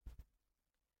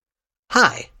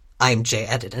Hi, I'm Jay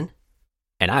Edidin.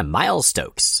 And I'm Miles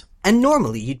Stokes. And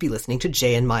normally you'd be listening to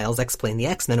Jay and Miles Explain the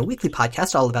X-Men, a weekly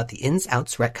podcast all about the ins,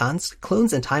 outs, retcons,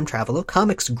 clones, and time travel of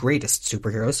comics' greatest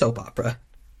superhero soap opera.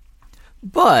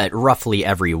 But roughly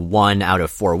every 1 out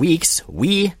of 4 weeks,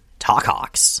 we talk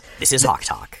Hawks. This is Hawk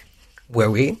Talk.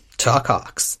 Where we talk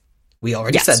Hawks. We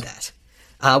already said that.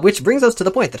 Which brings us to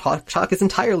the point that Hawk Talk is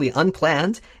entirely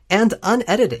unplanned and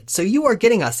unedited, so you are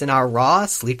getting us in our raw,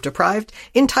 sleep-deprived,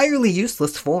 entirely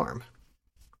useless form.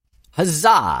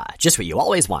 Huzzah! Just what you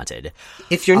always wanted.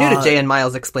 If you're new to Jay and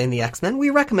Miles Explain the X-Men, we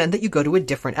recommend that you go to a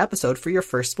different episode for your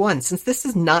first one, since this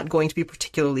is not going to be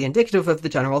particularly indicative of the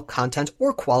general content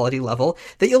or quality level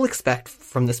that you'll expect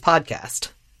from this podcast.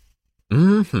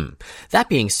 That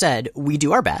being said, we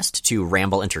do our best to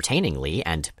ramble entertainingly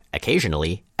and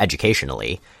occasionally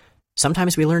educationally.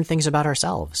 Sometimes we learn things about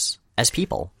ourselves as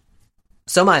people.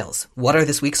 So, Miles, what are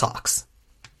this week's Hawks?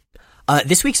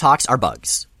 This week's Hawks are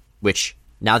bugs, which,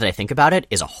 now that I think about it,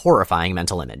 is a horrifying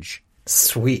mental image.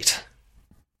 Sweet.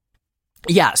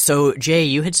 Yeah, so Jay,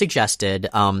 you had suggested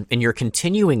in your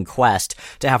continuing quest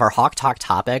to have our Hawk Talk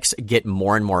topics get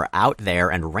more and more out there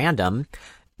and random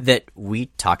that we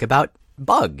talk about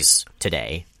bugs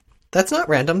today. That's not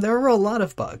random. There are a lot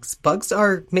of bugs. Bugs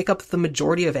make up the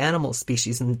majority of animal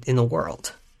species in the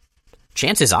world.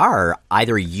 Chances are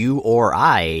either you or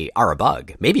I are a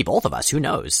bug. Maybe both of us. Who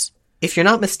knows? If you're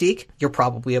not Mystique, you're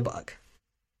probably a bug.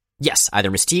 Yes, either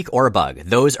Mystique or a bug.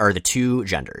 Those are the two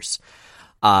genders.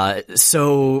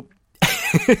 So,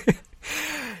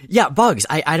 yeah, bugs.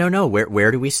 I don't know.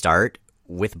 Where do we start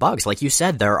with bugs? Like you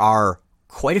said, there are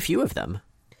quite a few of them.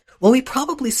 Well, we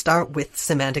probably start with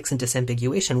semantics and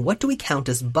disambiguation. What do we count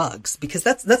as bugs? Because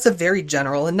that's a very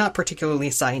general and not particularly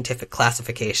scientific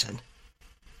classification.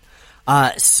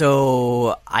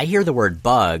 So I hear the word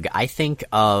bug. I think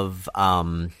of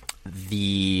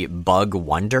the Bug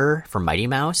Wonder from Mighty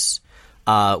Mouse,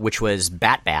 which was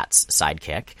Bat's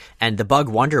sidekick. And the Bug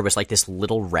Wonder was like this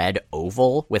little red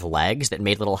oval with legs that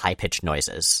made little high-pitched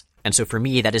noises. And so for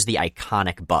me, that is the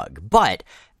iconic bug. But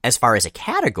as far as a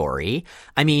category,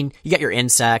 I mean, you got your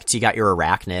insects, you got your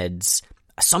arachnids.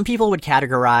 Some people would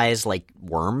categorize like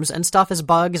worms and stuff as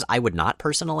bugs. I would not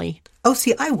personally. Oh,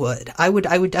 see, I would. I would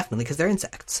definitely, because they're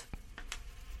insects.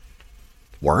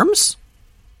 Worms?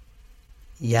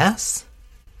 Yes.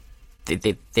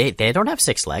 They don't have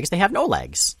 6 legs. They have no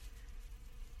legs.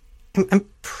 I'm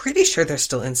pretty sure they're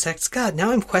still insects. God,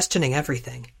 now I'm questioning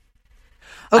everything.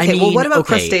 Okay, I mean, well, what about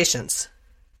crustaceans?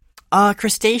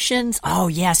 Crustaceans? Oh,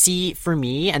 yeah, see, for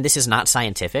me, and this is not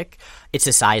scientific, it's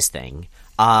a size thing.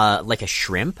 Like a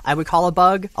shrimp, I would call a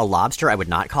bug. A lobster, I would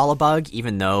not call a bug,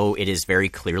 even though it is very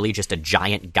clearly just a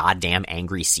giant goddamn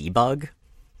angry sea bug.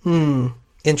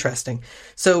 Interesting.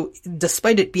 So,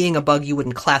 despite it being a bug, you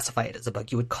wouldn't classify it as a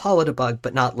bug. You would call it a bug,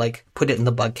 but not, like, put it in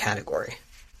the bug category.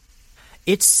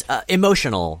 It's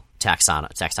emotional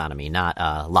taxonomy,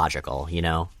 not logical, you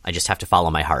know? I just have to follow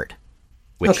my heart.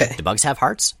 Which, okay. Do bugs have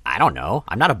hearts? I don't know.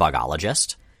 I'm not a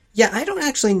bugologist. Yeah, I don't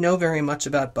actually know very much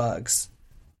about bugs.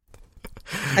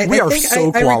 We are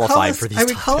so qualified for these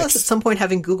topics. I recall us at some point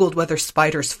having Googled whether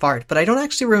spiders fart, but I don't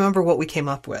actually remember what we came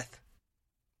up with.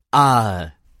 I'm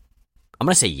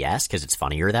going to say yes, because it's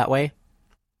funnier that way.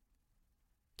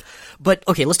 But,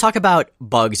 okay, let's talk about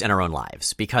bugs in our own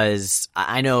lives, because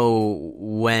I know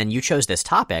when you chose this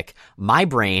topic, my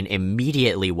brain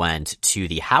immediately went to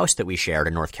the house that we shared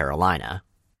in North Carolina.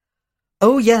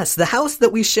 Oh, yes, the house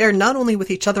that we share not only with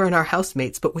each other and our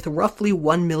housemates, but with roughly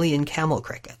 1 million camel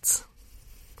crickets.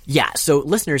 Yeah, so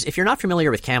listeners, if you're not familiar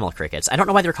with camel crickets, I don't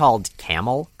know why they're called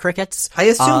camel crickets. I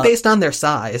assume based on their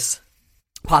size.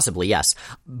 Possibly, yes.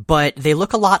 But they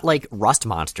look a lot like rust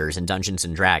monsters in Dungeons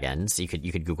 & Dragons. You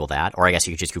could Google that, or I guess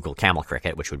you could just Google camel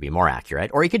cricket, which would be more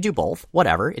accurate. Or you could do both.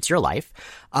 Whatever. It's your life.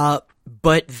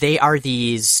 But they are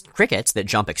these crickets that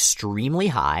jump extremely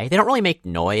high. They don't really make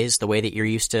noise the way that you're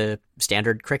used to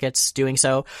standard crickets doing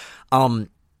so. But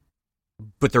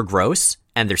they're gross,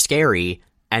 and they're scary,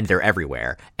 and they're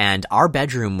everywhere. And our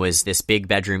bedroom was this big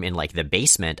bedroom in like the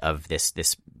basement of this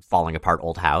falling apart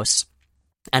old house.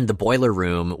 And the boiler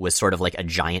room was sort of like a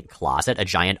giant closet, a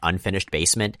giant unfinished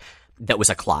basement that was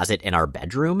a closet in our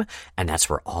bedroom. And that's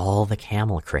where all the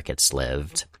camel crickets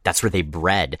lived. That's where they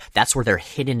bred. That's where their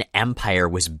hidden empire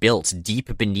was built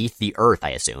deep beneath the earth,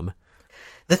 I assume.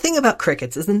 The thing about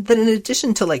crickets is that in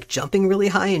addition to like jumping really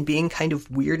high and being kind of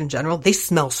weird in general, they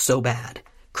smell so bad.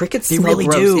 Crickets smell really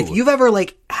gross. do. If you've ever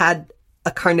like had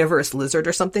a carnivorous lizard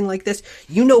or something like this,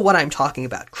 you know what I'm talking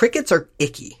about. Crickets are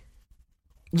icky.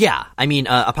 Yeah, I mean,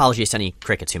 apologies to any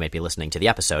crickets who might be listening to the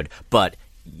episode, but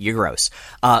you're gross.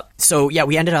 So yeah,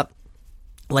 we ended up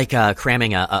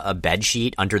cramming a bed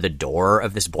sheet under the door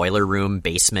of this boiler room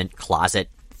basement closet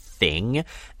thing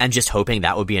and just hoping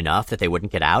that would be enough that they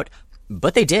wouldn't get out.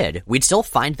 But they did. We'd still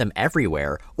find them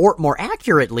everywhere. Or more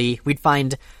accurately, we'd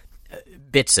find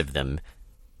bits of them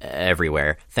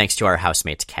everywhere, thanks to our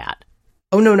housemate's cat.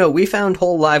 Oh, no, we found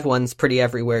whole live ones pretty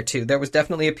everywhere, too. There was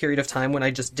definitely a period of time when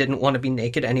I just didn't want to be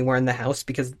naked anywhere in the house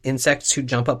because insects who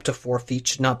jump up to 4 feet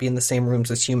should not be in the same rooms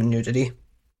as human nudity.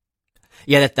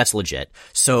 Yeah, that's legit.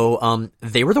 So,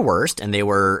 they were the worst, and they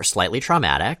were slightly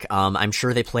traumatic. I'm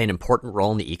sure they play an important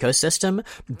role in the ecosystem,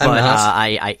 but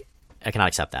I cannot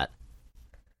accept that.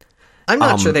 I'm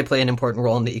not sure they play an important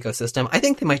role in the ecosystem. I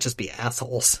think they might just be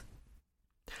assholes.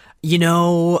 You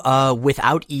know,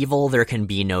 without evil, there can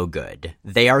be no good.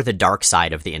 They are the dark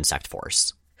side of the insect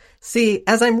force. See,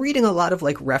 as I'm reading a lot of,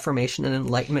 Reformation and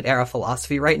Enlightenment era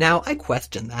philosophy right now, I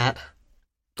question that.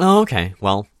 Oh, okay.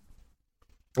 Well,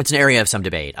 it's an area of some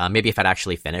debate. Maybe if I'd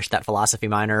actually finished that philosophy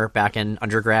minor back in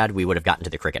undergrad, we would have gotten to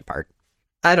the cricket part.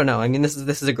 I don't know. I mean, this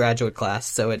is a graduate class,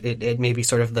 so it may be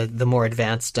sort of the more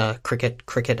advanced cricket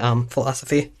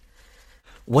philosophy.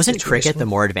 Wasn't cricket the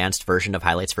more advanced version of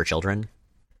Highlights for Children?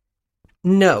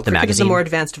 No, Cricket is the more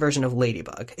advanced version of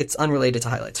Ladybug. It's unrelated to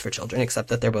Highlights for Children, except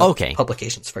that they're both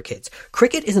publications for kids.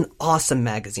 Cricket is an awesome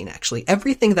magazine, actually.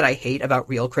 Everything that I hate about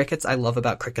real crickets, I love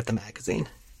about Cricket the magazine.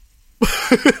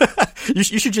 You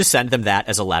should just send them that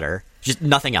as a letter. Just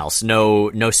nothing else. No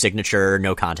signature,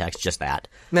 no context, just that.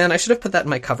 Man, I should have put that in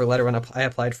my cover letter when I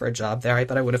applied for a job there. I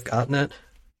bet I would have gotten it.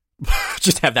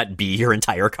 Just have that be your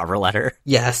entire cover letter.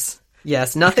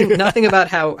 Yes, nothing about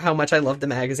how much I loved the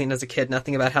magazine as a kid,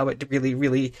 nothing about how it really,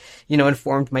 really,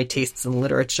 informed my tastes in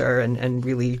literature and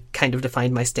really kind of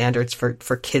defined my standards for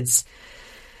kids,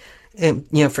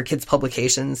 for kids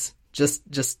publications.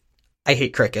 Just, I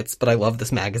hate crickets, but I love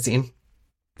this magazine.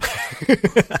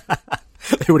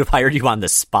 They would have hired you on the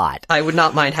spot. I would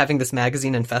not mind having this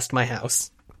magazine infest my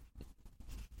house.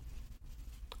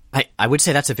 I would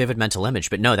say that's a vivid mental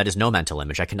image, but no, that is no mental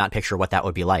image. I cannot picture what that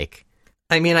would be like.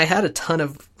 I mean, I had a ton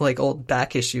of, old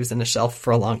back issues in the shelf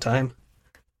for a long time.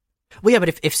 Well, yeah,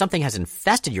 but if something has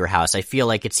infested your house, I feel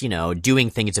like it's, doing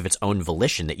things of its own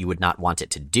volition that you would not want it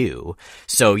to do.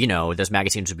 So, those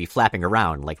magazines would be flapping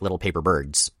around like little paper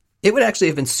birds. It would actually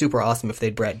have been super awesome if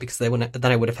they'd bred, because then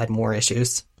I would have had more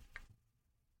issues.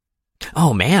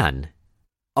 Oh, man.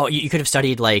 Oh, you could have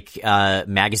studied,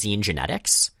 magazine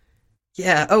genetics?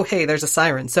 Yeah, oh hey, there's a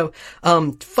siren. So,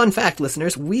 fun fact,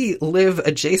 listeners, we live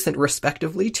adjacent,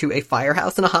 respectively, to a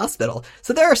firehouse and a hospital.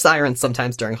 So there are sirens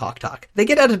sometimes during Hawk Talk. They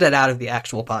get edited out of the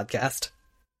actual podcast.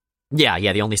 Yeah,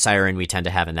 the only siren we tend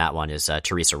to have in that one is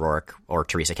Teresa Rourke, or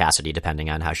Teresa Cassidy, depending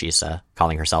on how she's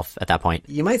calling herself at that point.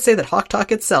 You might say that Hawk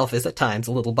Talk itself is at times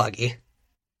a little buggy.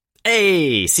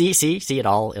 Hey, see, it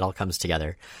all comes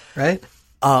together. Right?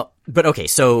 But okay,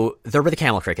 so there were the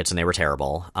camel crickets, and they were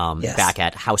terrible. Yes. Back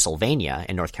at Housylvania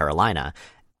in North Carolina.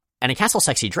 And in Castle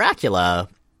Sexy Dracula,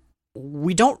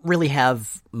 we don't really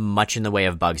have much in the way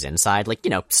of bugs inside.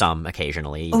 Some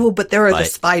occasionally. Oh, but there are the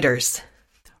spiders.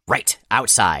 Right,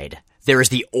 outside. There is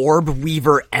the Orb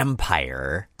Weaver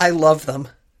Empire. I love them.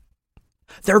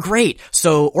 They're great.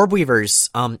 So, Orb Weavers,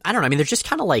 I don't know, I mean, they're just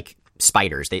kind of like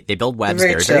spiders. They build webs,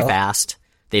 they're very fast.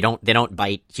 They don't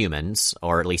bite humans,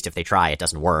 or at least if they try, it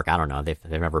doesn't work. I don't know. They've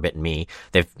never bitten me.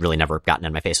 They've really never gotten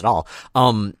in my face at all.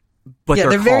 But yeah,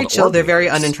 they're very chill. They're very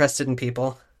uninterested in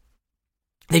people.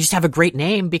 They just have a great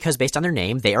name because based on their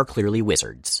name, they are clearly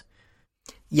wizards.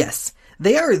 Yes,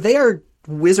 they are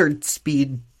wizard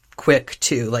speed quick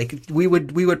too. We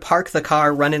would park the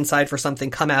car, run inside for something,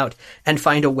 come out, and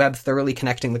find a web thoroughly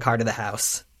connecting the car to the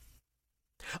house.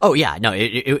 Oh yeah, no,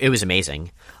 it was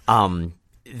amazing.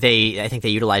 I think they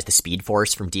utilized the Speed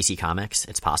Force from DC Comics.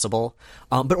 It's possible.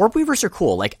 But Orb Weavers are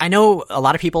cool. I know a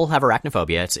lot of people have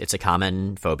arachnophobia. It's a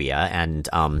common phobia, and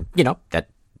that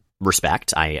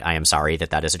respect. I am sorry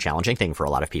that is a challenging thing for a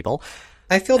lot of people.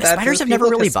 I feel bad. Spiders have never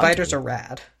really bugged me. Spiders are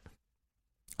rad.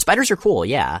 Spiders are cool,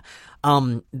 yeah.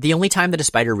 The only time that a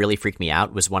spider really freaked me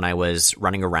out was when I was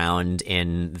running around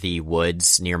in the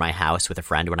woods near my house with a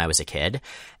friend when I was a kid,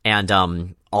 and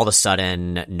all of a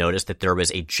sudden noticed that there was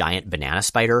a giant banana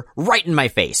spider right in my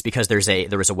face because there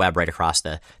was a web right across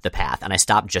the path, and I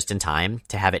stopped just in time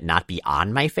to have it not be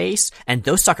on my face, and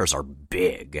those suckers are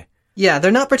big. Yeah,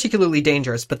 they're not particularly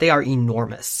dangerous, but they are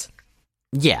enormous.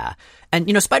 Yeah,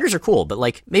 and spiders are cool,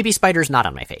 but maybe spiders not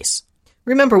on my face.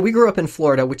 Remember, we grew up in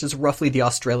Florida, which is roughly the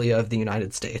Australia of the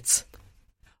United States.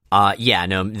 Yeah,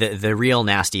 no, the real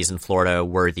nasties in Florida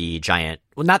were the giant,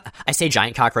 I say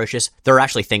giant cockroaches. There are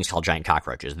actually things called giant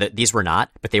cockroaches. These were not,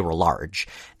 but they were large.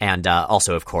 And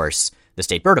also, of course, the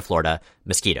state bird of Florida,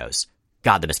 mosquitoes.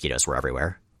 God, the mosquitoes were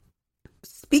everywhere.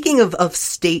 speaking of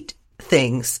state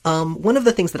things, one of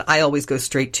the things that I always go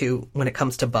straight to when it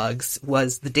comes to bugs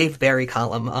was the Dave Barry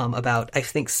column about, I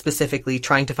think, specifically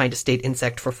trying to find a state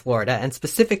insect for Florida, and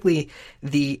specifically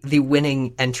the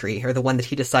winning entry, or the one that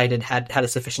he decided had a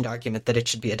sufficient argument that it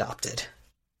should be adopted.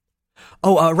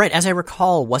 Oh, right. As I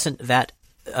recall, wasn't that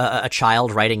a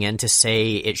child writing in to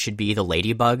say it should be the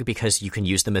ladybug because you can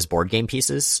use them as board game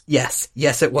pieces? Yes,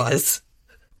 it was.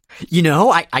 You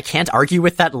know, I can't argue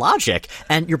with that logic.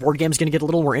 And your board game's going to get a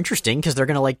little more interesting because they're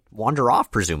going to, like, wander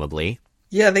off, presumably.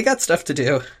 Yeah, they got stuff to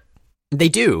do. They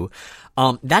do.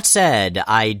 That said,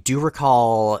 I do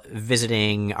recall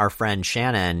visiting our friend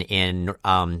Shannon in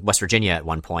West Virginia at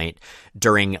one point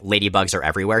during Ladybugs Are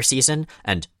Everywhere season.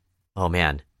 And, oh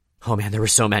man, there were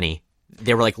so many.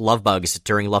 They were like love bugs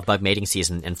during love bug mating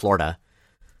season in Florida.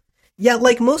 Yeah,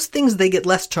 like most things, they get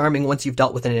less charming once you've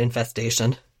dealt with an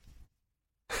infestation.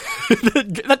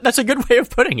 That's a good way of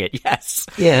putting it, yes.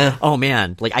 Yeah. Oh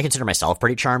man, like I consider myself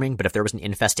pretty charming, but if there was an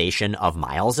infestation of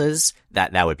Miles's,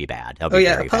 that would be bad. That would be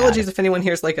very apologies bad. If anyone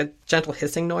hears like a gentle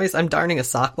hissing noise. I'm darning a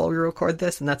sock while we record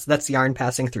this, and that's yarn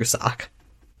passing through sock.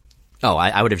 Oh,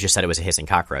 I would have just said it was a hissing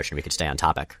cockroach and we could stay on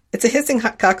topic. It's a hissing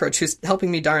cockroach who's helping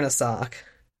me darn a sock.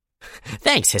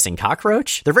 Thanks, hissing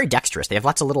cockroach. They're very dexterous. They have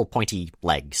lots of little pointy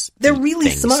legs. They're really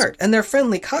smart, and they're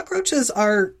friendly. Cockroaches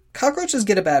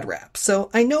get a bad rap. So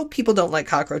I know people don't like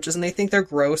cockroaches, and they think they're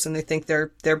gross, and they think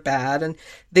they're bad, and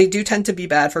they do tend to be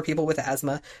bad for people with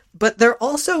asthma. But they're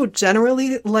also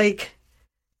generally, like,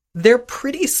 they're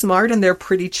pretty smart and they're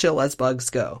pretty chill as bugs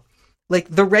go. Like,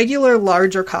 the regular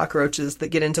larger cockroaches that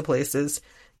get into places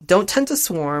don't tend to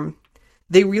swarm.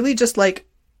 They really just, like,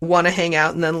 want to hang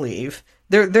out and then leave.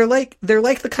 They're like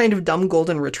the kind of dumb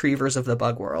golden retrievers of the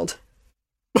bug world.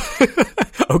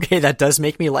 Okay, that does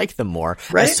make me like them more,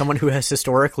 right? As someone who has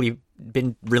historically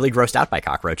been really grossed out by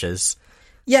cockroaches.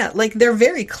 Yeah, like, they're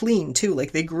very clean, too.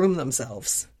 Like, they groom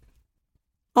themselves.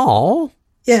 Oh.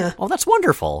 Yeah. Oh, that's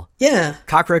wonderful. Yeah.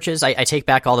 Cockroaches, I take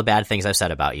back all the bad things I've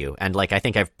said about you. And, like, I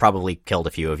think I've probably killed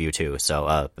a few of you, too.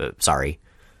 So, sorry.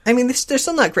 I mean, they're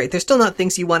still not great. They're still not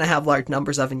things you want to have large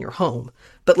numbers of in your home.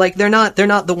 But, like, they're not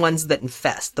the ones that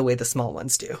infest the way the small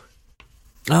ones do.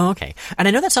 Oh, okay. And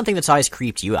I know that's something that's always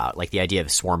creeped you out, like the idea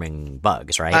of swarming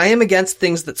bugs, right? I am against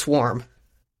things that swarm.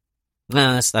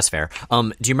 No, that's fair.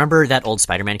 Do you remember that old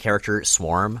Spider-Man character,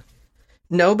 Swarm?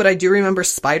 No, but I do remember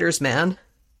Spiders Man.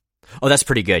 Oh, that's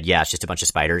pretty good. Yeah, it's just a bunch of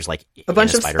spiders, like a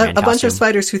bunch of Spider-Man a bunch of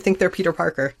spiders who think they're Peter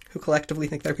Parker, who collectively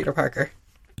think they're Peter Parker.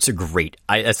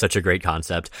 That's such a great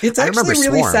concept. It's actually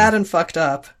really sad and fucked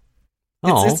up.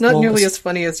 It's not nearly as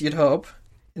funny as you'd hope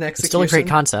in execution. It's still a great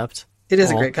concept. It is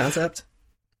a great concept.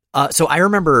 So I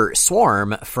remember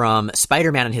Swarm from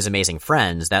Spider-Man and His Amazing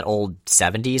Friends, that old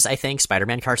 70s, I think,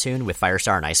 Spider-Man cartoon with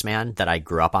Firestar and Iceman that I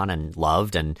grew up on and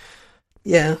loved, and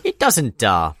yeah, it doesn't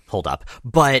hold up.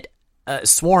 But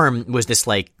Swarm was this,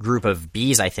 like, group of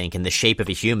bees, I think, in the shape of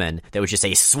a human that would just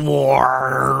say,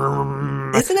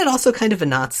 "Swarm!" Isn't it also kind of a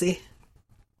Nazi?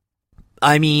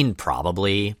 I mean,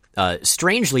 probably.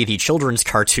 Strangely, the children's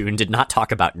cartoon did not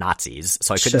talk about Nazis,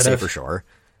 so I couldn't say for sure.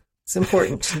 It's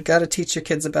important. You got to teach your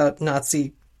kids about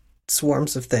Nazi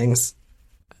swarms of things.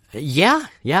 Yeah,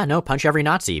 no, punch every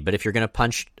Nazi. But if you're going to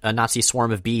punch a Nazi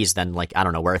swarm of bees, then, like, I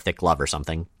don't know, wear a thick glove or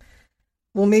something.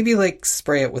 Well, maybe, like,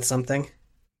 spray it with something.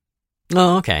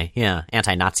 Oh, okay, yeah,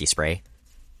 anti-Nazi spray.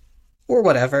 Or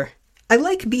whatever. I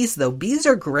like bees, though. Bees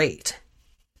are great.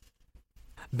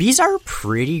 Bees are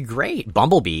pretty great.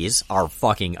 Bumblebees are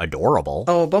fucking adorable.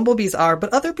 Oh, bumblebees are,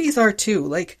 but other bees are, too.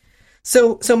 Like,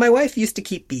 so my wife used to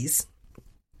keep bees.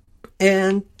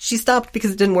 And she stopped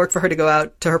because it didn't work for her to go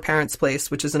out to her parents'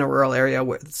 place, which is in a rural area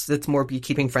where it's more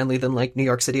beekeeping friendly than, like, New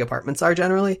York City apartments are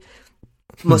generally.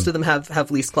 Most of them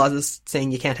have lease clauses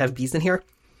saying you can't have bees in here.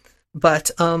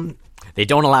 But they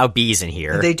don't allow bees in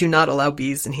here. They do not allow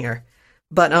bees in here.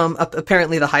 But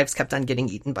apparently the hives kept on getting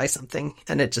eaten by something,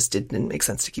 and it just didn't make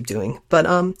sense to keep doing. But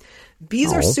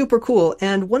bees are super cool,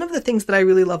 and one of the things that I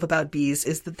really love about bees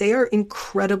is that they are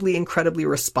incredibly, incredibly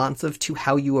responsive to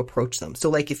how you approach them. So,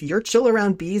 like, if you're chill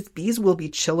around bees, bees will be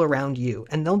chill around you,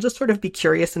 and they'll just sort of be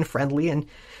curious and friendly and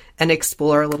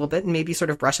explore a little bit and maybe sort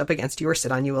of brush up against you or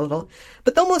sit on you a little.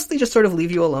 But they'll mostly just sort of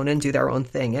leave you alone and do their own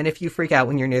thing, and if you freak out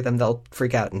when you're near them, they'll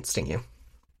freak out and sting you.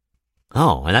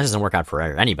 Oh, and that doesn't work out for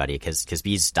anybody, because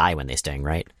bees die when they sting,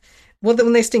 right? Well,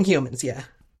 when they sting humans, yeah.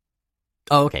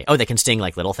 Oh, okay. Oh, they can sting,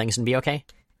 like, little things and be okay?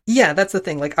 Yeah, that's the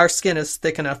thing. Like, our skin is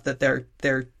thick enough that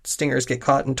their stingers get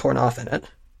caught and torn off in it.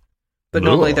 But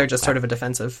normally they're just sort of a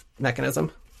defensive mechanism.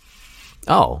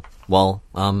 Oh, well,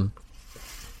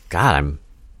 God,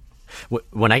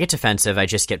 When I get defensive, I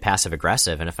just get passive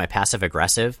aggressive. And if my passive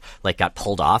aggressive like got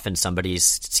pulled off in somebody's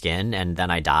skin and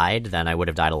then I died, then I would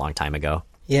have died a long time ago.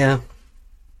 Yeah.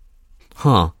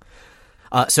 Huh.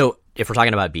 So if we're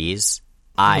talking about bees,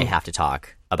 I have to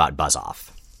talk about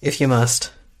Buzz-Off. If you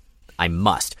must. I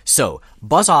must. So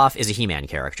Buzz-Off is a He-Man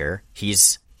character.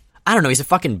 I don't know, he's a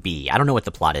fucking bee. I don't know what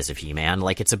the plot is of He-Man.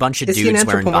 Like, it's a bunch of is dudes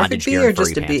wearing bondage gear and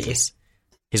furry panties.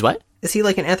 He's what? Is he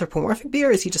like an anthropomorphic bee,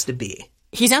 or is he just a bee?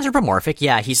 He's anthropomorphic,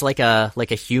 yeah. He's like a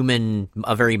human,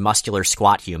 a very muscular,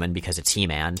 squat human, because it's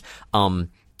He-Man,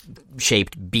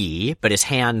 shaped bee, but his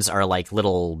hands are like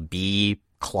little bee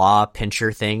claw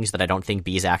pincher things that I don't think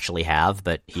bees actually have,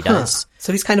 but he does.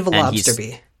 So he's kind of a lobster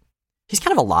bee. He's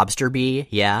kind of a lobster bee,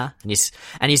 yeah. And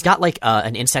he's got like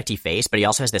an insecty face, but he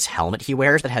also has this helmet he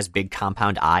wears that has big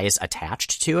compound eyes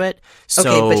attached to it. So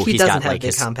okay, but he doesn't got, have like,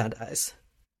 big compound eyes.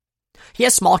 He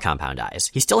has small compound eyes.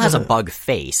 He still has a bug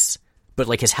face, but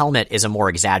like his helmet is a more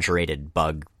exaggerated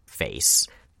bug face.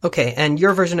 Okay, and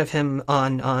your version of him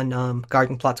on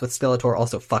Garden Plots with Skeletor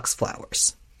also fucks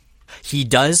flowers. He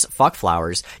does fuck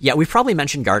flowers. Yeah, we've probably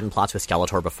mentioned Garden Plots with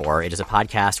Skeletor before. It is a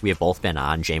podcast we have both been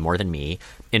on, Jay more than me,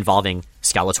 involving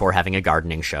Skeletor having a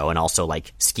gardening show and also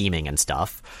like scheming and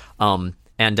stuff. Mostly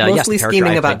yes,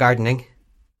 scheming about gardening.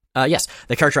 Yes,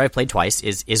 the character I've played twice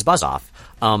is Buzz-Off,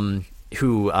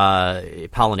 who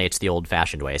pollinates the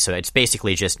old-fashioned way. So it's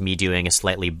basically just me doing a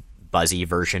slightly buzzy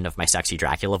version of my sexy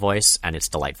Dracula voice, and it's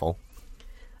delightful.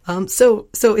 So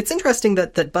it's interesting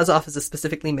that Buzz-Off is a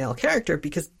specifically male character,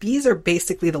 because bees are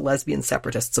basically the lesbian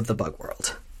separatists of the bug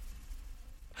world.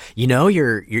 You know,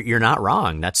 you're not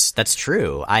wrong. That's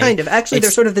true. Kind of. Actually,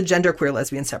 they're sort of the genderqueer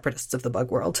lesbian separatists of the bug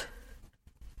world.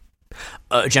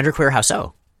 Genderqueer, how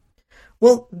so?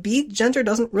 Well, bee gender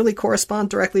doesn't really correspond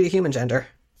directly to human gender.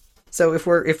 So if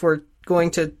we're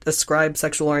going to ascribe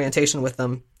sexual orientation with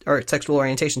them, or sexual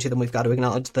orientation to them, we've got to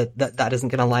acknowledge that isn't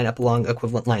going to line up along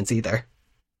equivalent lines either.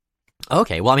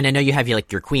 Okay, well, I mean, I know you have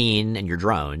your queen and your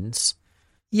drones.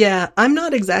 Yeah, I'm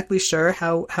not exactly sure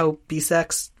how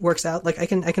B-sex works out. Like, I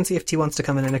can see if T wants to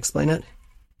come in and explain it.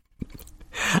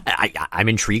 I'm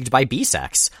intrigued by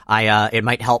B-sex. It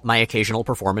might help my occasional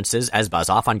performances as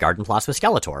Buzz-Off on Garden Plots with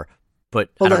Skeletor. But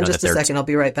hold I don't on know just a second, I'll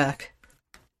be right back.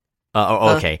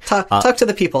 Okay. Talk to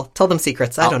the people. Tell them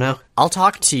secrets. I don't know. I'll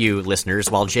talk to you,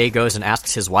 listeners, while Jay goes and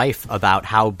asks his wife about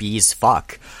how bees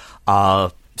fuck.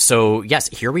 So, yes,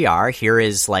 here we are. Here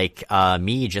is, like,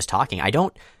 me just talking. I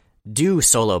don't do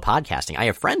solo podcasting. I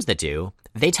have friends that do.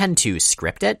 They tend to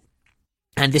script it.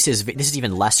 And this is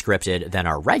even less scripted than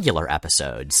our regular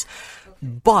episodes.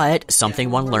 But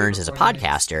something one learns as a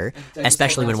podcaster,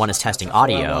 especially when one is testing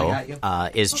audio,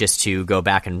 is just to go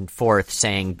back and forth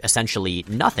saying essentially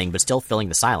nothing, but still filling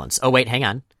the silence. Oh, wait, hang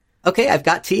on. Okay, I've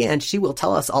got T, and she will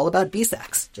tell us all about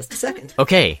B-sex. Just a second.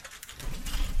 Okay.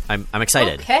 I'm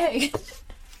excited. Okay.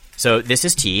 So this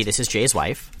is T. This is Jay's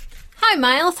wife. Hi,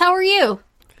 Miles. How are you?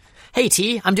 Hey,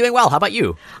 T. I'm doing well. How about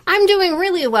you? I'm doing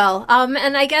really well.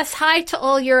 And I guess hi to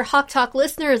all your Hawk Talk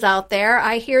listeners out there.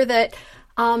 I hear that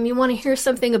you want to hear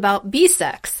something about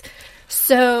B-sex.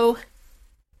 So...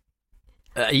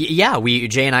 yeah,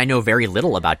 Jay and I know very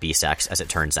little about B-sex, as it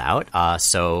turns out.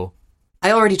 So...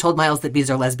 I already told Miles that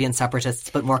bees are lesbian separatists,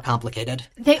 but more complicated.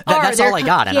 That's all I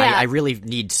got, and yeah. I really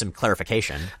need some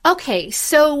clarification. Okay,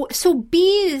 so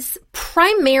bees,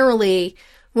 primarily,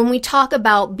 when we talk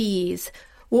about bees,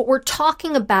 what we're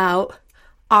talking about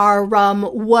are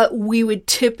what we would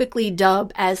typically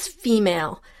dub as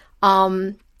female.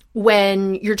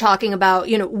 When you're talking about,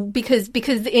 because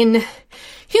in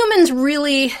humans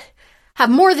really have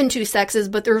more than two sexes,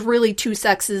 but there's really two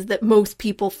sexes that most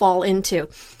people fall into.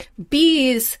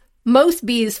 Most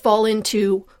bees fall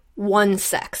into one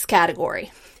sex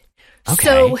category. Okay.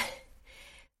 So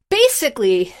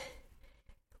basically,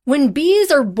 when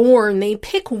bees are born, they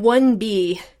pick one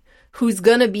bee who's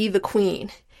gonna be the queen.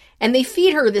 And they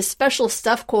feed her this special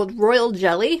stuff called royal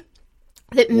jelly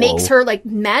that makes her like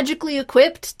magically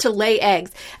equipped to lay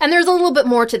eggs. And there's a little bit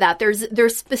more to that.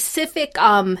 There's specific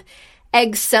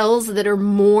egg cells that are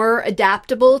more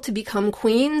adaptable to become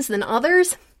queens than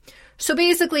others. So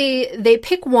basically, they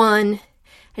pick one,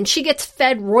 and she gets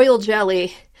fed royal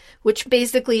jelly, which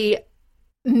basically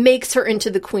makes her into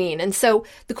the queen. And so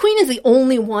the queen is the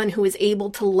only one who is able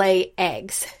to lay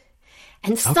eggs.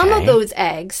 And some of those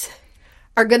eggs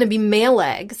are going to be male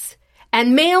eggs.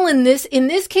 And male in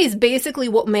this case, basically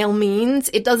what male means,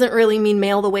 it doesn't really mean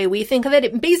male the way we think of it.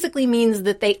 It basically means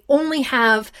that they only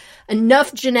have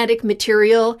enough genetic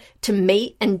material to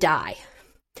mate and die.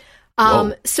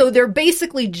 So they're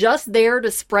basically just there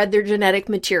to spread their genetic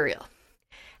material.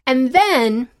 And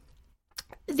then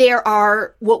there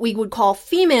are what we would call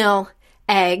female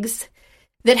eggs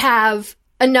that have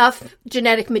enough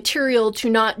genetic material to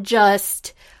not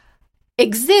just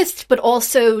exist, but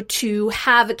also to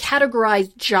have a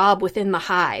categorized job within the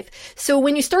hive. So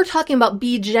when you start talking about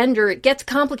bee gender, it gets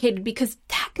complicated because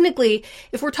technically,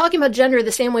 if we're talking about gender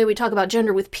the same way we talk about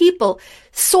gender with people,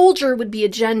 soldier would be a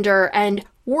gender, and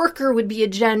worker would be a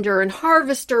gender, and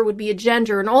harvester would be a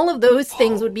gender, and all of those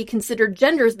things would be considered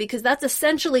genders because that's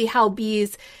essentially how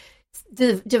bees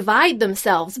divide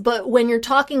themselves. But when you're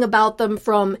talking about them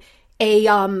from a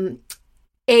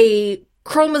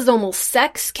chromosomal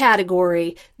sex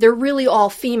category, they're really all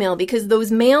female because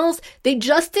those males, they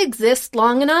just exist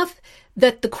long enough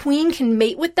that the queen can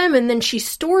mate with them, and then she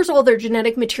stores all their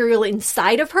genetic material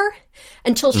inside of her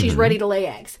until she's ready to lay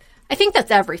eggs. I think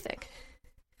that's everything.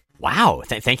 Wow.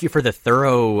 Thank you for the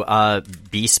thorough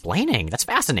bee-splaining. That's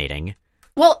fascinating.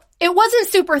 Well, it wasn't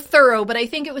super thorough, but I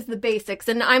think it was the basics,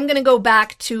 and I'm going to go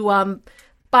back to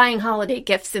buying holiday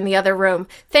gifts in the other room.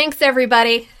 Thanks,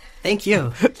 everybody. Thank you.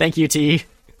 Thank you, T.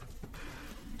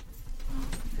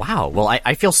 Wow. Well,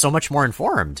 I feel so much more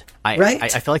informed. Right? I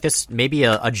feel like this may be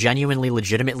a genuinely,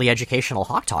 legitimately educational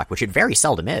Hawk Talk, which it very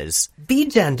seldom is. Bee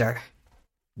gender.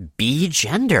 Bee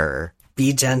gender.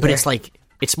 Bee gender. But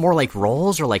it's more like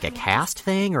roles or like a caste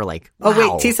thing or like, wow.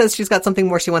 Oh, wait. T says she's got something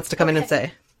more she wants to come in and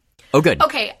say. Oh, good.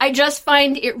 Okay, I just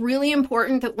find it really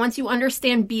important that once you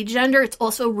understand bee gender, it's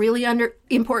also really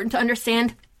important to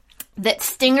understand that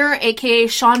Stinger, aka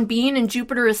Sean Bean in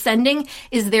Jupiter Ascending,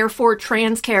 is therefore a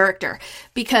trans character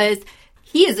because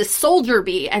he is a soldier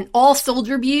bee, and all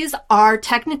soldier bees are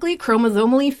technically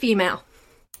chromosomally female.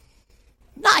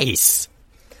 Nice.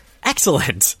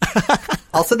 Excellent.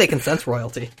 Also, they can sense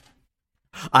royalty.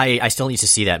 I still need to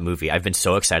see that movie. I've been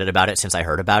so excited about it since I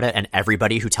heard about it, and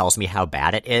everybody who tells me how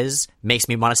bad it is makes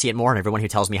me want to see it more, and everyone who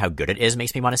tells me how good it is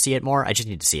makes me want to see it more. I just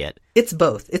need to see it. It's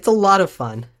both. It's a lot of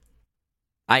fun.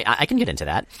 I can get into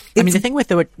that. I mean, the thing with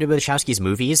the Wachowskis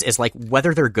movies is, like,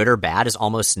 whether they're good or bad is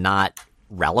almost not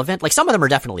relevant. Like, some of them are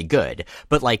definitely good,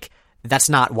 but, like, that's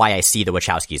not why I see the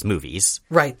Wachowskis movies.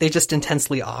 Right. They just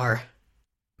intensely are.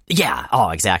 Yeah.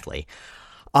 Oh, exactly.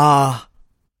 Wow.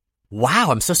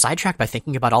 I'm so sidetracked by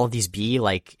thinking about all of these bee,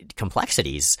 like,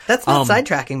 complexities. That's not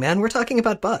sidetracking, man. We're talking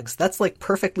about bugs. That's, like,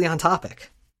 perfectly on topic.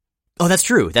 Oh, that's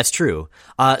true. That's true.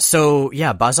 So,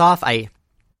 yeah, Buzz-Off,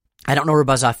 I don't know where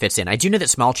Buzz-Off fits in. I do know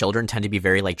that small children tend to be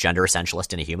very, like, gender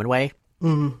essentialist in a human way.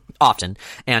 Often.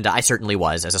 And I certainly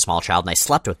was as a small child, and I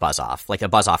slept with Buzz-Off. Like a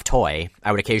Buzz-Off toy.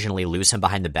 I would occasionally lose him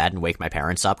behind the bed and wake my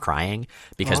parents up crying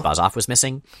because Buzz-Off was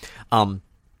missing.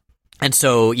 And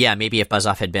so, yeah, maybe if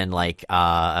Buzz-Off had been, like,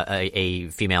 a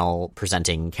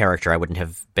female-presenting character, I wouldn't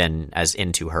have been as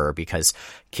into her because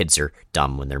kids are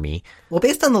dumb when they're me. Well,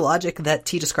 based on the logic that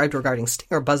T described regarding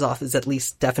Stinger, Buzz-Off is at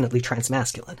least definitely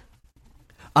transmasculine.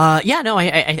 Yeah, no,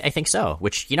 I think so.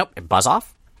 Which, you know,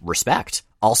 Buzz-Off, respect.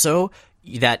 Also,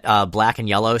 that black and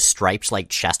yellow striped, like,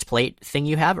 chest plate thing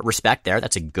you have, respect there.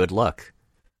 That's a good look.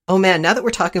 Oh, man, now that we're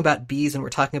talking about bees and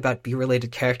we're talking about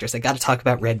bee-related characters, I gotta talk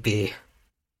about Red Bee.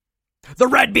 The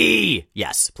Red Bee!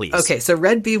 Yes, please. Okay, so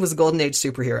Red Bee was a Golden Age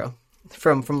superhero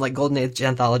from like, Golden Age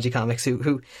anthology comics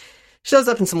who shows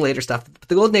up in some later stuff, but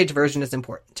the Golden Age version is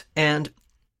important. And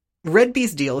Red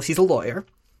Bee's deal is he's a lawyer.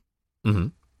 Mm-hmm.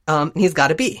 He's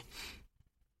got a bee.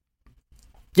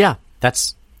 Yeah,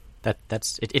 it's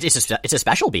a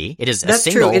special bee. It is That's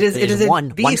a single. True. It is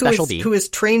one special bee who is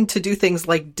trained to do things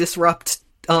like disrupt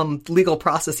legal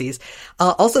processes.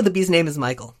 Also, the bee's name is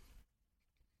Michael.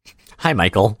 Hi,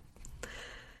 Michael.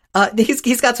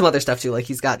 He's got some other stuff too. Like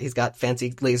he's got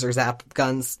fancy laser zap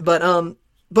guns, but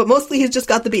mostly he's just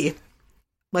got the bee.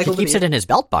 Michael, he keeps it in his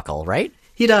belt buckle, right?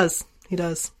 He does.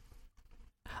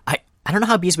 I don't know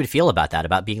how bees would feel about that,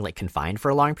 about being, like, confined for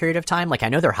a long period of time. Like, I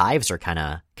know their hives are kind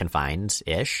of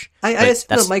confined-ish. I assume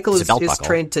that Michael is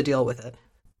trained to deal with it.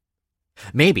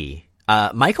 Maybe.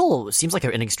 Michael seems like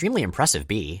an extremely impressive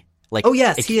bee. Like, oh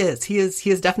yes, he is. He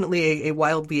is definitely a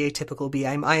wildly atypical bee.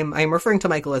 I'm referring to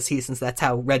Michael as he, since that's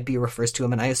how Red Bee refers to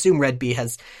him, and I assume Red Bee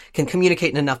can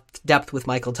communicate in enough depth with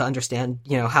Michael to understand,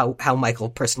 you know, how Michael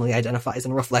personally identifies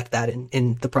and reflect that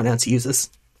in the pronouns he uses.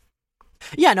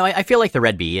 Yeah, no, I feel like the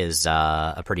Red Bee is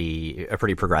a pretty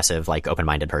progressive, like,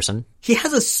 open-minded person. He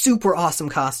has a super awesome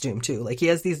costume too. Like he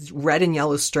has these red and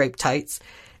yellow striped tights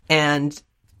and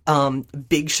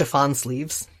big chiffon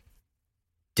sleeves.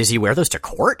 Does he wear those to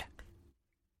court?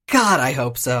 God, I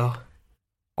hope so.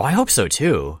 Oh, I hope so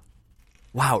too.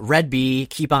 Wow, Red Bee,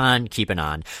 keep on keeping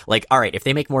on. Like, all right, if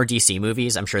they make more DC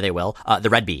movies, I'm sure they will. The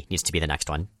Red Bee needs to be the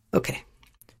next one. Okay.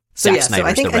 So Zack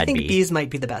Snyder's I think bees might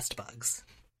be the best bugs.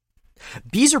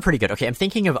 Bees are pretty good. Okay, I'm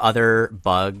thinking of other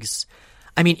bugs.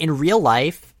 I mean, in real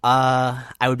life, I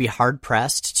would be hard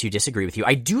pressed to disagree with you.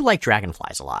 I do like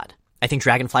dragonflies a lot. I think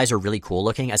dragonflies are really cool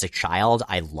looking. As a child,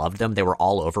 I loved them. They were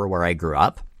all over where I grew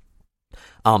up.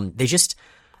 They just,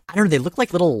 I don't know, they look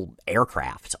like little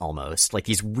aircraft almost, like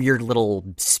these weird little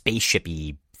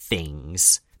spaceshipy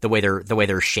things. The way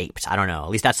they're shaped. I don't know. At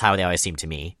least that's how they always seem to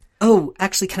me. Oh,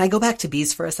 actually, can I go back to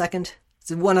bees for a second?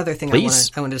 So one other thing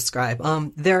Please. I want to describe.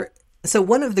 So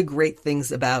one of the great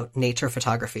things about nature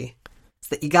photography is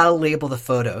that you got to label the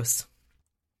photos.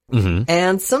 Mm-hmm.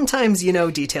 And sometimes you know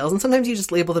details, and sometimes you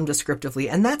just label them descriptively.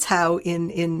 And that's how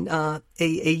in a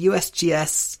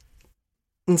USGS,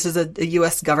 this is a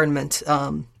U.S. government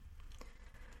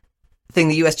thing,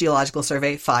 the U.S. Geological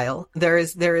Survey file. There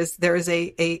is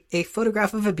a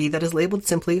photograph of a bee that is labeled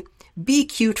simply "bee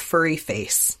cute furry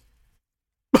face,"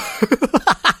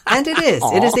 and it is.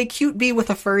 Aww. It is a cute bee with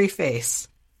a furry face.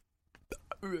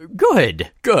 Good.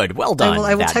 Well done.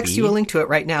 I will text bee. you a link to it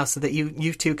right now so that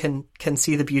you too can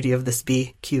see the beauty of this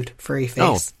bee cute furry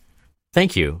face. Oh,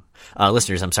 thank you.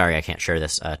 Listeners, I'm sorry I can't share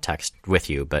this text with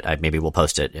you, but maybe we'll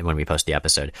post it when we post the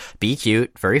episode. Bee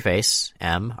cute, furry face,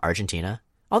 M, Argentina.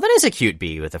 Oh, that is a cute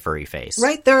bee with a furry face.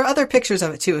 Right, there are other pictures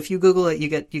of it too. If you Google it, you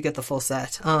get the full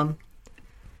set. The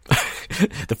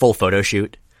full photo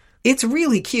shoot. It's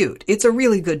really cute. It's a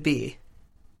really good bee.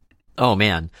 Oh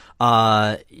man.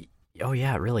 Oh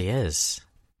yeah, it really is.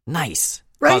 Nice.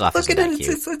 Right, Bug off look isn't at that it.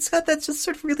 cute. It's got that just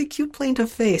sort of really cute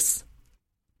plaintive face.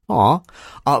 Aw.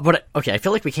 But okay, I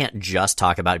feel like we can't just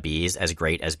talk about bees, as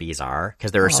great as bees are,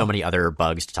 because there are so many other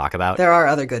bugs to talk about. There are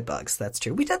other good bugs, that's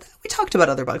true. We talked about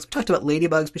other bugs. We talked about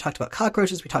ladybugs, we talked about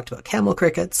cockroaches, we talked about camel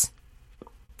crickets.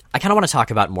 I kind of want to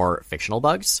talk about more fictional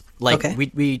bugs. Like, Okay.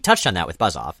 we touched on that with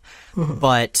Buzz Off. Mm-hmm.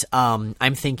 But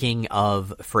I'm thinking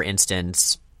of, for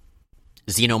instance,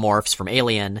 Xenomorphs from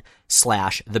Alien, /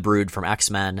 the Brood from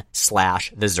X-Men, /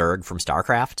 the Zerg from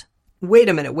StarCraft. Wait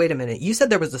a minute. You said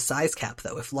there was a size cap,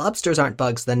 though. If lobsters aren't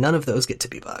bugs, then none of those get to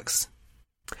be bugs.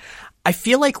 I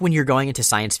feel like when you're going into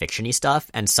science fiction-y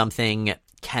stuff and something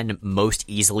can most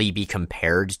easily be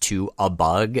compared to a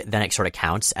bug, then it sort of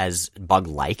counts as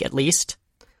bug-like, at least.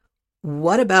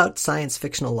 What about science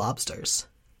fictional lobsters?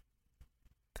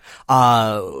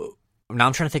 Now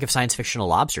I'm trying to think of science fictional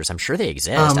lobsters. I'm sure they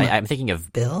exist. I'm thinking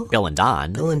of Bill and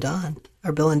Don. Bill and Don.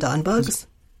 Are Bill and Don bugs?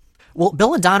 Well,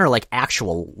 Bill and Don are like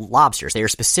actual lobsters. They are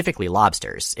specifically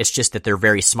lobsters. It's just that they're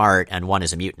very smart and one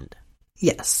is a mutant.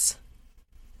 Yes.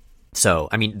 So,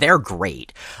 I mean, they're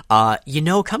great. Come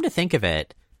to think of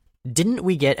it, didn't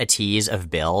we get a tease of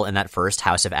Bill in that first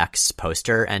House of X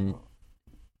poster? And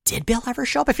did Bill ever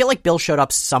show up? I feel like Bill showed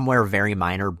up somewhere very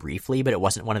minor briefly, but it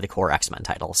wasn't one of the core X-Men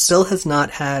titles. Bill has not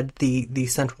had the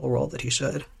central role that he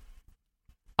should.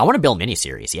 I want a Bill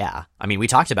miniseries, yeah. I mean, we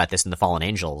talked about this in the Fallen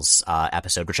Angels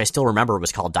episode, which I still remember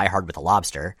was called Die Hard with a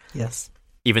Lobster. Yes.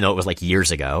 Even though it was like years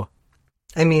ago.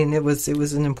 I mean, it was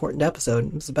an important episode.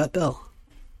 It was about Bill.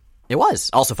 It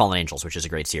was. Also Fallen Angels, which is a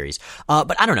great series.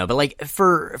 But I don't know. But like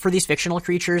for these fictional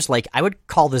creatures, like I would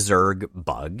call the Zerg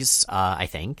bugs, I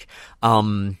think.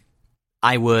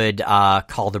 I would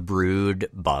call the Brood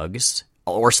bugs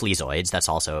or sleazoids. That's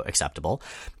also acceptable.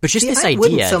 But just this I idea.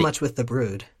 wouldn't so much with the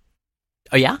Brood.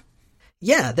 Oh yeah?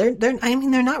 Yeah, they're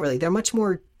not really. They're much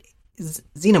more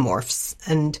xenomorphs,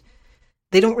 and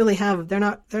they don't really have. They're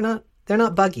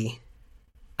not buggy.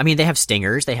 I mean, they have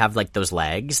stingers. They have like those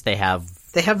legs. They have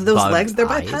those legs. They're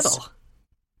eyes. bipedal.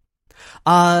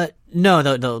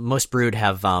 No, the most Brood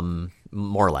have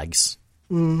more legs.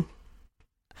 Mm.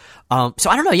 So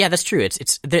I don't know. Yeah, that's true.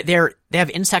 They have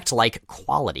insect-like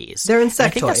qualities. They're insectoid. And I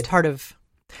think that's part of.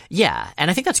 Yeah,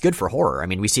 and I think that's good for horror. I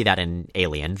mean, we see that in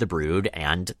Alien, The Brood,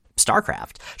 and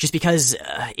StarCraft. Just because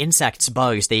insects,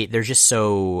 bugs, they're just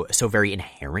so very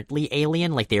inherently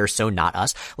alien. Like, they are so not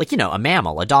us. Like, a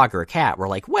mammal, a dog, or a cat, we're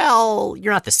like, well,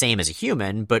 you're not the same as a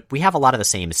human, but we have a lot of the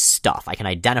same stuff. I can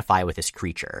identify with this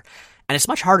creature. And it's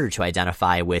much harder to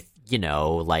identify with,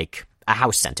 like a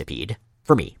house centipede,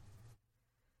 for me.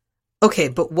 Okay,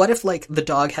 but what if, like, the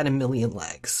dog had 1,000,000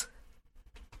 legs?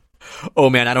 Oh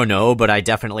man, I don't know, but I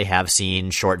definitely have seen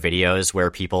short videos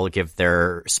where people give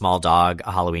their small dog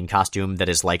a Halloween costume that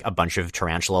is like a bunch of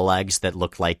tarantula legs that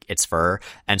look like it's fur,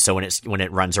 and so when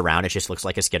it runs around, it just looks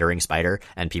like a skittering spider,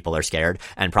 and people are scared.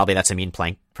 And probably that's a mean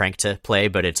prank to play,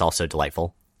 but it's also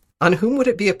delightful. On whom would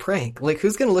it be a prank? Like,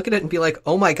 who's gonna look at it and be like,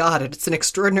 "Oh my god, it's an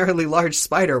extraordinarily large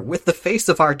spider with the face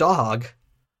of our dog"?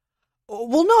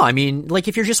 Well, no, I mean, like,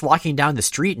 if you're just walking down the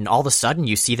street and all of a sudden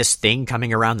you see this thing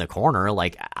coming around the corner,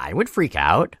 like, I would freak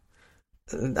out.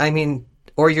 I mean,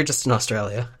 or you're just in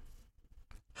Australia.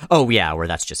 Oh, yeah, where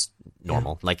that's just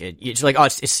normal. Yeah. Like, it's like,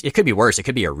 it could be worse. It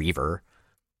could be a reaver.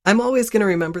 I'm always going to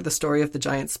remember the story of the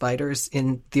giant spiders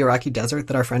in the Iraqi desert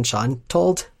that our friend Sean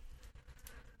told.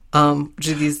 Which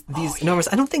are these enormous,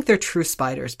 I don't think they're true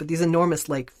spiders, but these enormous,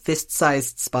 like,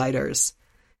 fist-sized spiders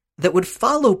that would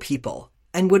follow people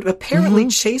and would apparently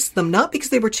chase them, not because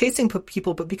they were chasing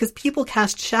people, but because people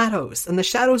cast shadows, and the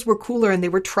shadows were cooler and they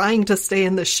were trying to stay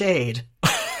in the shade.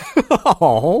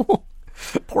 Oh,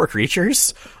 poor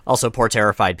creatures. Also poor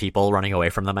terrified people running away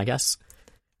from them, I guess.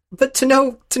 But to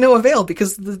no avail,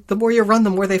 because the more you run, the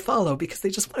more they follow, because they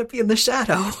just want to be in the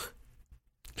shadow.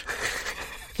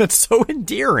 That's so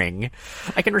endearing.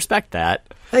 I can respect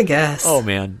that. I guess. Oh,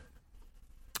 man.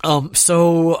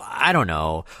 So, I don't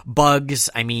know. Bugs,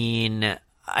 I mean,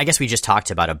 I guess we just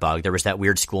talked about a bug. There was that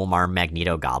weird schoolmarm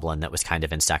Magneto goblin that was kind of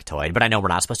insectoid, but I know we're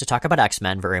not supposed to talk about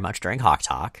X-Men very much during Hawk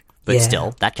Talk, but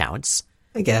still, that counts.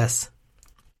 I guess.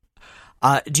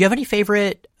 Do you have any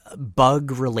favorite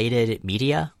bug-related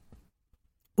media?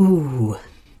 Ooh.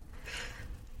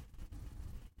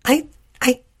 I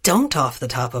don't off the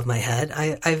top of my head.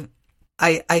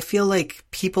 I feel like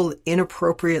people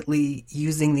inappropriately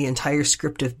using the entire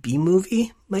script of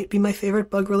B-Movie might be my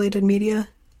favorite bug-related media.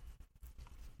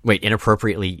 Wait,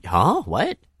 inappropriately? Huh?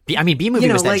 What?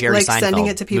 B-Movie was that Jerry Seinfeld like sending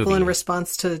it to people movie. in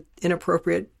response to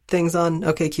inappropriate things on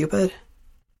OkCupid.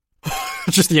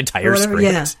 Just the entire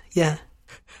script. Yeah.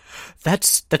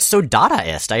 That's so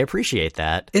Dadaist. I appreciate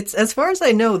that. It's, as far as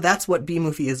I know, that's what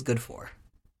B-Movie is good for.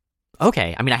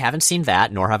 Okay, I mean, I haven't seen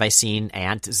that, nor have I seen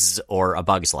Ants or A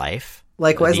Bug's Life.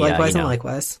 Likewise. The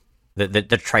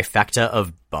trifecta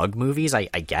of bug movies, I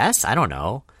guess? I don't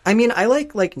know. I mean, I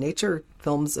like nature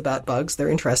films about bugs. They're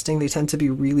interesting. They tend to be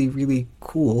really, really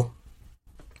cool.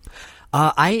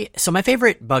 So my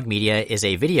favorite bug media is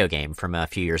a video game from a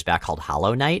few years back called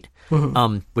Hollow Knight,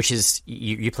 which is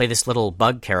you play this little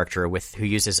bug character who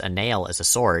uses a nail as a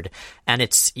sword, and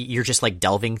you're just like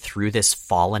delving through this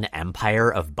fallen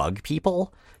empire of bug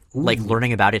people, like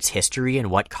learning about its history and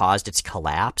what caused its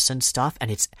collapse and stuff, and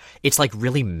it's like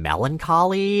really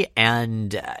melancholy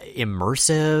and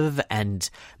immersive and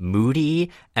moody,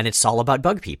 and it's all about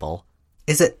bug people.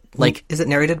 Is it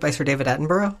narrated by Sir David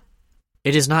Attenborough?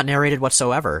 It is not narrated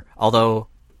whatsoever, although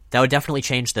that would definitely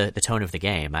change the tone of the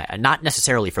game. Not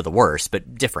necessarily for the worse,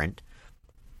 but different.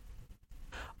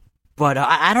 But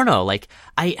I don't know, like,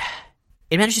 it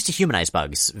manages to humanize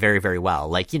bugs very, very well.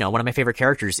 Like, one of my favorite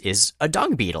characters is a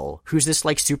dung beetle, who's this,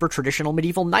 like, super traditional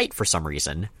medieval knight for some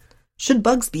reason. Should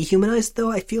bugs be humanized,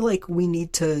 though? I feel like we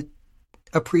need to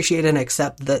appreciate and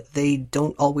accept that they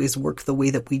don't always work the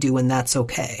way that we do, and that's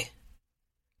okay.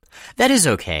 That is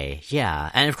okay,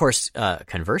 yeah. And of course,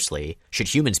 conversely,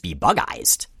 should humans be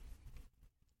bug-ized?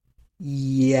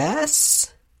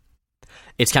 Yes.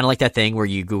 It's kind of like that thing where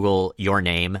you Google your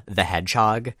name, the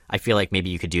hedgehog. I feel like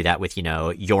maybe you could do that with,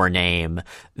 your name,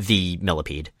 the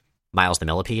millipede. Miles the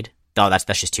millipede? Oh, that's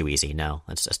just too easy. No,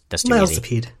 that's too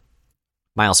easy.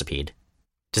 Milesipede.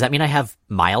 Does that mean I have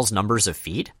Miles numbers of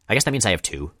feet? I guess that means I have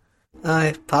 2.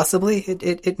 Possibly.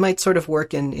 It might sort of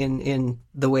work in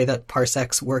the way that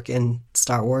parsecs work in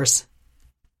Star Wars.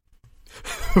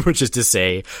 Which is to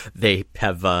say, they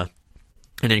have an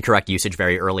incorrect usage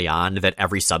very early on that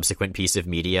every subsequent piece of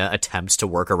media attempts to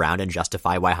work around and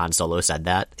justify why Han Solo said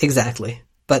that. Exactly.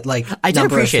 But, like, I did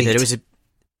appreciate that it was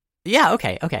yeah,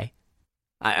 okay.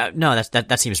 No,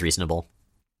 that seems reasonable.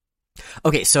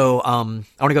 Okay, so I want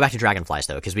to go back to dragonflies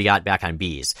though, because we got back on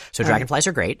bees. So dragonflies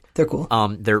are great. They're cool.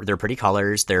 They're pretty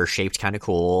colors. They're shaped kind of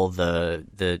cool.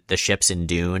 The ships in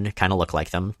Dune kind of look like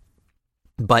them.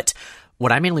 But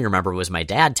what I mainly remember was my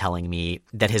dad telling me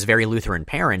that his very Lutheran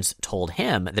parents told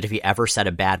him that if he ever said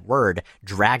a bad word,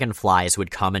 dragonflies would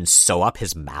come and sew up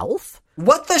his mouth.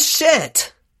 What the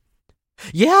shit?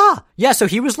 Yeah, so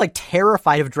he was like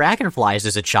terrified of dragonflies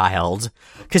as a child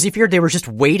because he feared they were just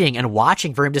waiting and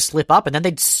watching for him to slip up and then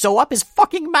they'd sew up his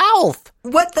fucking mouth.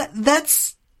 What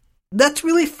that's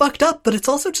really fucked up, but it's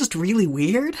also just really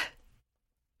weird.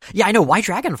 Yeah, I know. Why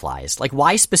dragonflies? Like,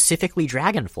 why specifically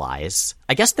dragonflies?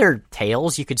 I guess their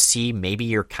tails, you could see maybe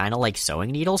you're kind of like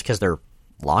sewing needles because they're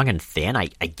long and thin, I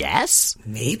guess?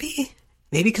 Maybe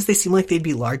because they seem like they'd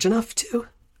be large enough to.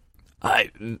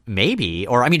 Maybe.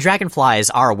 Or, I mean,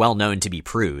 dragonflies are well known to be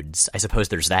prudes. I suppose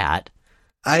there's that.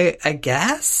 I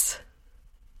guess?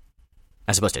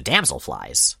 As opposed to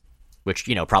damselflies, which,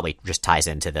 probably just ties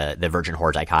into the virgin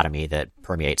whore dichotomy that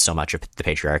permeates so much of the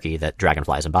patriarchy that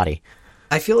dragonflies embody.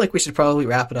 I feel like we should probably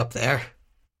wrap it up there.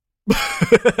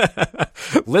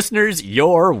 Listeners,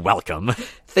 you're welcome.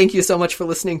 Thank you so much for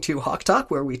listening to Hawk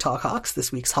Talk, where we talk hawks.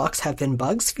 This week's hawks have been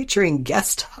bugs, featuring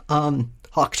guest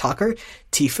Hawk Talker,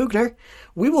 T. Fugner.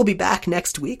 We will be back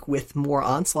next week with more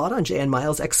Onslaught on Jay and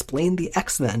Miles Explain the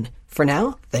X-Men. For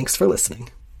now, thanks for listening.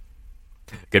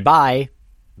 Goodbye.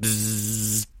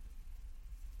 Bzzz.